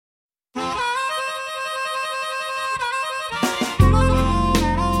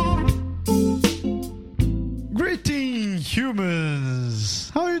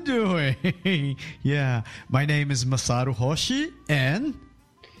humans! How you doing? Yeah, my name is Masaru Hoshi and...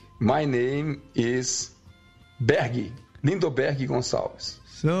 My name is Lindoberg Gonçalves.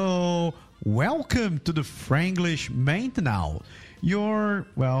 So, welcome to the Franglish Maintenant.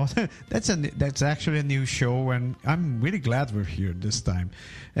 That's actually a new show, and I'm really glad we're here this time.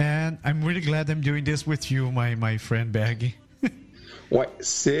 And I'm really glad I'm doing this with you, my friend Bergy. Ouais,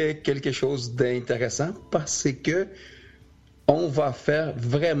 c'est quelque chose d'intéressant parce que on va faire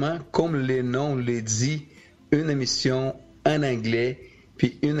vraiment, comme le nom le dit, une émission en anglais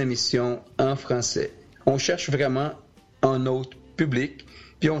puis une émission en français. On cherche vraiment un autre public,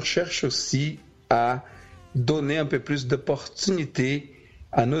 puis on cherche aussi à donner un peu plus d'opportunités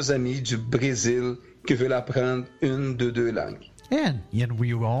à nos amis du Brésil qui veulent apprendre une de deux langues. And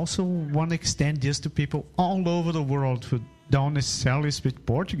we also want to extend this to people all over the world who don't necessarily speak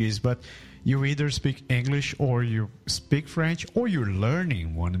Portuguese, but you either speak English or you speak French or you're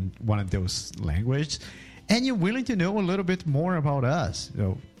learning one of those languages and you're willing to know a little bit more about us.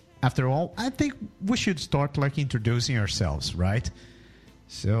 So, after all, I think we should start introducing ourselves, right?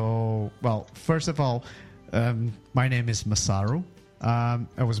 So, well, first of all, my name is Masaru.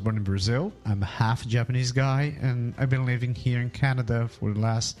 I was born in Brazil. I'm a half Japanese guy, and I've been living here in Canada for the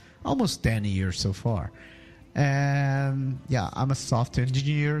last almost 10 years so far. And yeah, I'm a software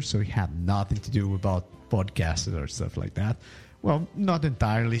engineer, so we have nothing to do about podcasts or stuff like that. Well, not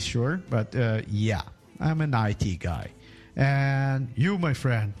entirely sure, but yeah, I'm an IT guy. And you, my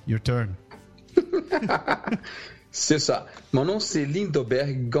friend, your turn. C'est ça. Mon nom, c'est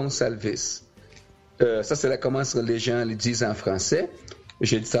Lindoberg Gonçalves. Ça, c'est comment les gens le disent en français.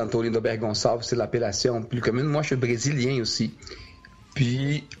 J'ai dit tantôt Lindoberg Gonçalves, c'est l'appellation plus commune. Moi, je suis brésilien aussi.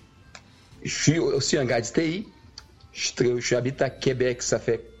 Puis, je suis aussi un gars du TI. J'habite à Québec, ça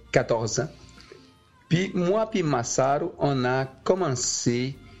fait 14 ans. Puis, moi puis Masaru, on a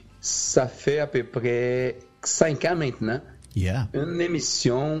commencé, ça fait à peu près 5 ans maintenant, une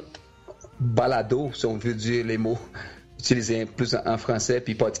émission balado, si on veut dire les mots, utilisés plus en français,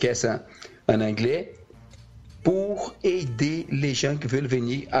 puis podcast en anglais, pour aider les gens qui veulent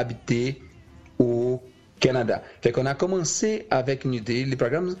venir habiter au Canada. Fait qu'on a commencé avec une idée. Le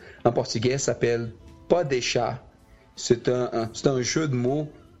programme en portugais s'appelle Pode deixar. C'est un jeu de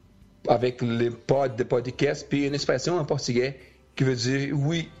mots avec les pods de podcast, puis une expression en portugais qui veut dire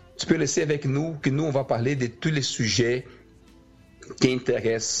oui, tu peux laisser avec nous, que nous on va parler de tous les sujets qui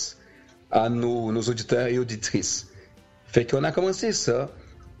intéressent à nos auditeurs et auditrices. Fait qu'on a commencé ça,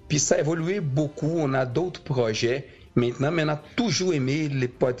 puis ça a évolué beaucoup. On a d'autres projets maintenant, mais on a toujours aimé les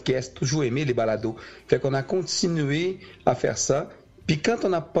podcasts, toujours aimé les balados. Fait qu'on a continué à faire ça. Puis quand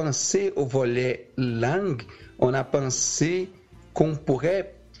on a pensé au volet langue, on a pensé qu'on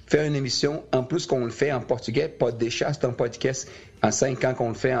pourrait faire une émission, en plus qu'on le fait en portugais. Pode deixar, c'est un podcast en 5 ans qu'on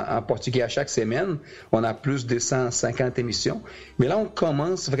le fait en portugais à chaque semaine. On a plus de 150 émissions. Mais là, on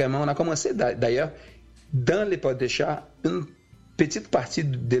commence vraiment, on a commencé d'ailleurs dans les Pode deixar, une petite partie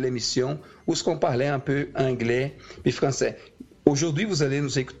de l'émission où ce qu'on parlait un peu anglais et français. Aujourd'hui, vous allez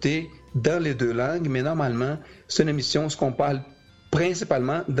nous écouter dans les deux langues, mais normalement, c'est une émission où on parle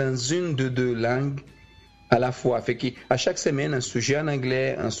principalement dans une de deux langues à la fois. Fait qu'à chaque semaine, un sujet en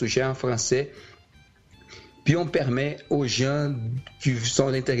anglais, un sujet en français. Puis on permet aux gens qui sont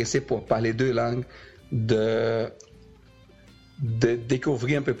intéressés pour parler deux langues de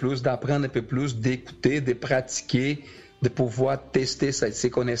découvrir un peu plus, d'apprendre un peu plus, d'écouter, de pratiquer, de pouvoir tester ses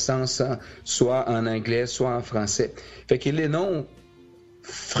connaissances, soit en anglais, soit en français. Fait que les noms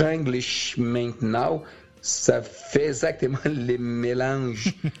Franglish Maintenant, ça fait exactement les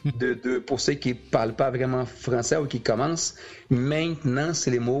mélanges de deux. Pour ceux qui ne parlent pas vraiment français ou qui commencent, maintenant, c'est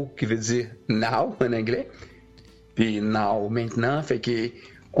les mots qui veulent dire now en anglais. Puis now, maintenant, fait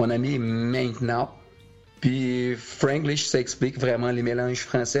qu'on a mis maintenant. Puis Franglish, ça explique vraiment les mélanges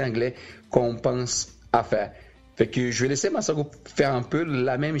français-anglais qu'on pense à faire. Fait que je vais laisser Masaru faire un peu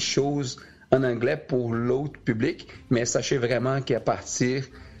la même chose en anglais pour l'autre public, mais sachez vraiment qu'à partir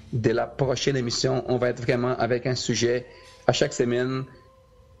de la prochaine émission, on va être vraiment avec un sujet à chaque semaine,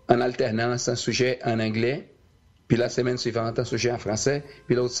 en alternance, un sujet en anglais, puis la semaine suivante, un sujet en français,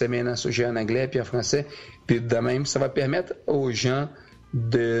 puis l'autre semaine, un sujet en anglais, puis en français. Puis de même, ça va permettre aux gens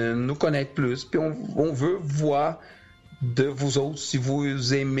de nous connaître plus, puis on veut voir de vous autres si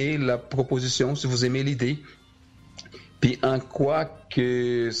vous aimez la proposition, si vous aimez l'idée, puis en quoi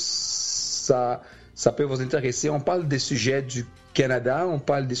que ça peut vous intéresser. On parle des sujets du Canada, on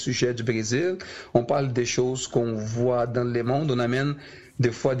parle des sujets du Brésil, on parle des choses qu'on voit dans le monde, on amène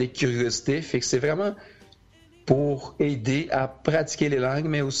des fois des curiosités, fait que c'est vraiment pour aider à pratiquer les langues,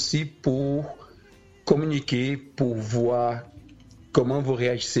 mais aussi pour communiquer pour voir comment vous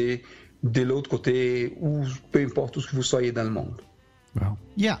réagissez de l'autre côté ou peu importe où vous soyez dans le monde. Well,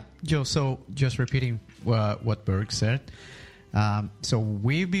 yeah, Joe, so just repeating what Berg said. So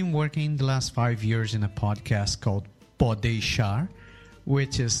we've been working the last 5 years in a podcast called Podeixar,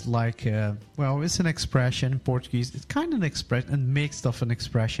 which is like, it's an expression in Portuguese. It's kind of an expression, a mixed of an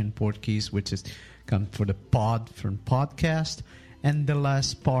expression in Portuguese, which is come for the pod from podcast. And the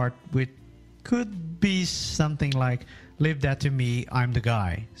last part, which could be something like, leave that to me, I'm the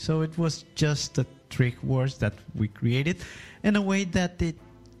guy. So it was just the trick words that we created in a way that it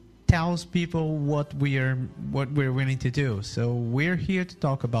tells people what we're willing to do. So we're here to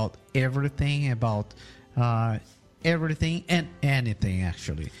talk about everything and anything,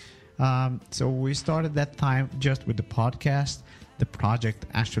 actually. So we started that time just with the podcast. The project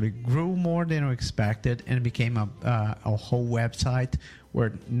actually grew more than we expected and became a whole website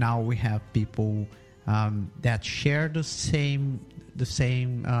where now we have people that share the same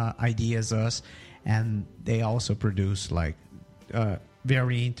ideas as us, and they also produce like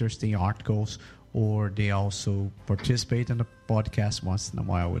very interesting articles, or they also participate in the podcast once in a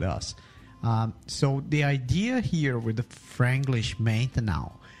while with us. So the idea here with the Franglish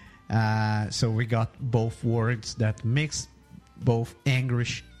maintenant, so we got both words that mix both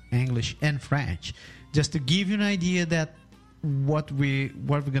English and French, just to give you an idea that what we're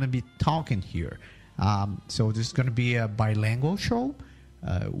going to be talking here. So this is going to be a bilingual show.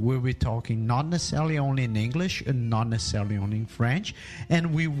 We'll be talking not necessarily only in English and not necessarily only in French,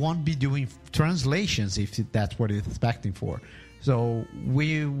 and we won't be doing translations if that's what you're expecting for. So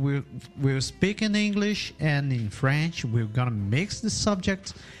we'll speak in English and in French. We're gonna mix the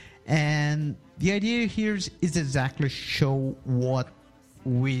subjects, and the idea here is exactly show what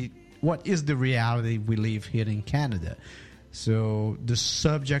is the reality we live here in Canada. So the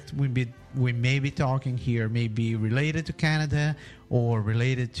subject we may be talking here may be related to Canada or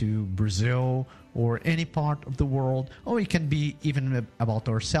related to Brazil or any part of the world, or it can be even about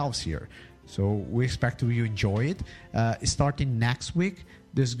ourselves here. So we expect you enjoy it. Starting next week,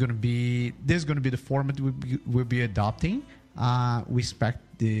 this is gonna be the format we'll be adopting. We expect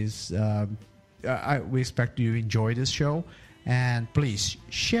this. We expect you enjoy this show. And please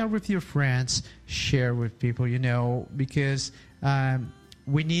share with your friends, share with people you know, because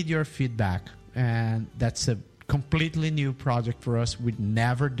we need your feedback. And that's a completely new project for us. We've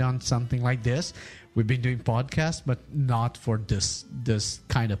never done something like this. We've been doing podcasts, but not for this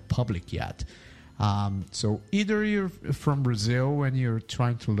kind of public yet. So either you're from Brazil and you're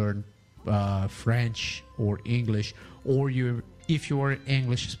trying to learn French or English, or if you're an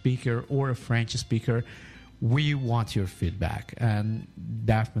English speaker or a French speaker, we want your feedback, and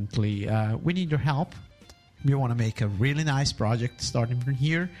definitely we need your help. We want to make a really nice project starting from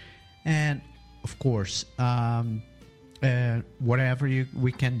here, and of course, whatever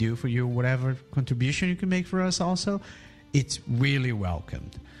we can do for you, whatever contribution you can make for us, also, it's really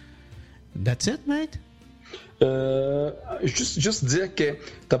welcomed. That's it, mate. Juste dire que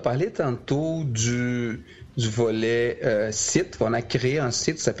tu as parlé tantôt du volet site. On a créé un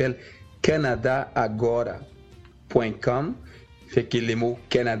site qui s'appelle canadaagora.com, fait que les mots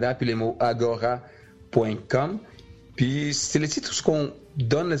Canada puis les mots agora.com, puis c'est le site où on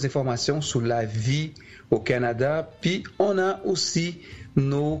donne les informations sur la vie au Canada, puis on a aussi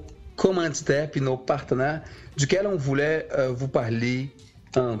nos commanditaires puis nos partenaires duquel on voulait vous parler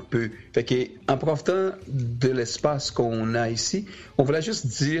un peu. Fait que en profitant de l'espace qu'on a ici, on voulait juste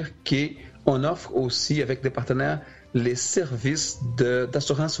dire qu'on offre aussi avec des partenaires les services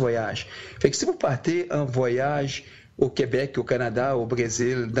d'assurance voyage. Fait que si vous partez en voyage au Québec, au Canada, au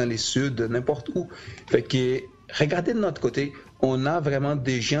Brésil, dans les Suds, n'importe où, fait que regardez de notre côté, on a vraiment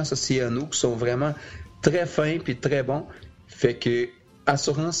des gens associés à nous qui sont vraiment très fins puis très bons. Fait que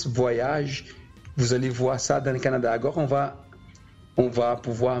assurance voyage, vous allez voir ça dans le Canada Agora. On va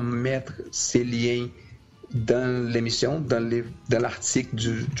pouvoir mettre ces liens dans l'émission, dans l'article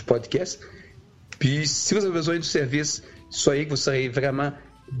du podcast. Puis, si vous avez besoin du service, soyez que vous serez vraiment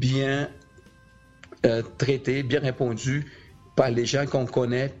bien traité, bien répondu par les gens qu'on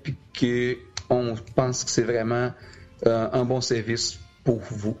connaît, puis qu'on pense que c'est vraiment un bon service pour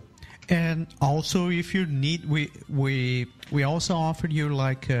vous. And also, if you need, we also offered you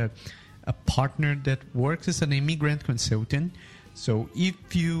like a partner that works as an immigrant consultant. So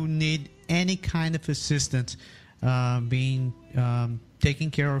if you need any kind of assistance,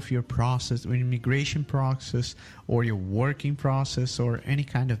 taking care of your process, or immigration process, or your working process, or any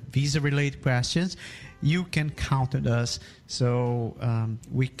kind of visa-related questions, you can count on us. So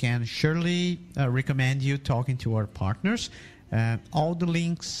we can surely recommend you talking to our partners. All the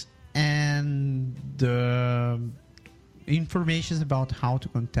links and the information about how to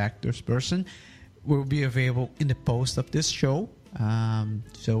contact this person will be available in the post of this show.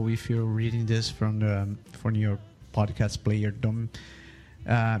 So if you're reading this from your podcast player, don't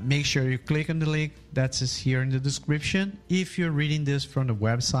make sure you click on the link that's here in the description. If you're reading this from the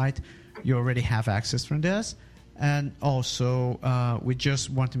website, you already have access from this. And also, we just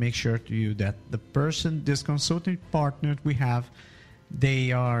want to make sure to you that the person, this consulting partner we have,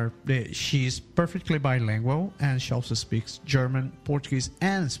 she's perfectly bilingual, and she also speaks German, Portuguese,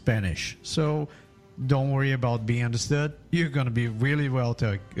 and Spanish. So don't worry about being understood. You're going to be really well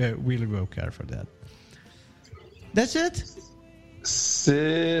cared for that. That's it.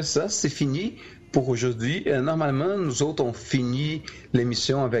 C'est ça, c'est fini pour aujourd'hui. Normalement, nous autres, on finit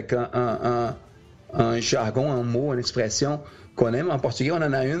l'émission avec un jargon, un mot, une expression qu'on aime. En portugais, on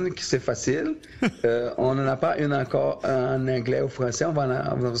en a une qui c'est facile. On n'en a pas une encore en anglais ou français. On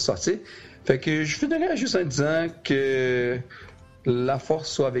va en sortir. Fait que je finirai juste en disant que la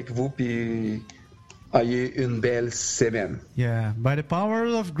force soit avec vous, puis ayez une belle semaine. Yeah, by the power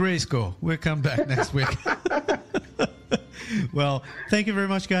of Grayskull, we'll come back next week. Well, thank you very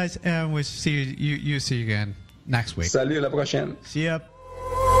much, guys, and we'll see you again next week. Salut, à la prochaine. See ya.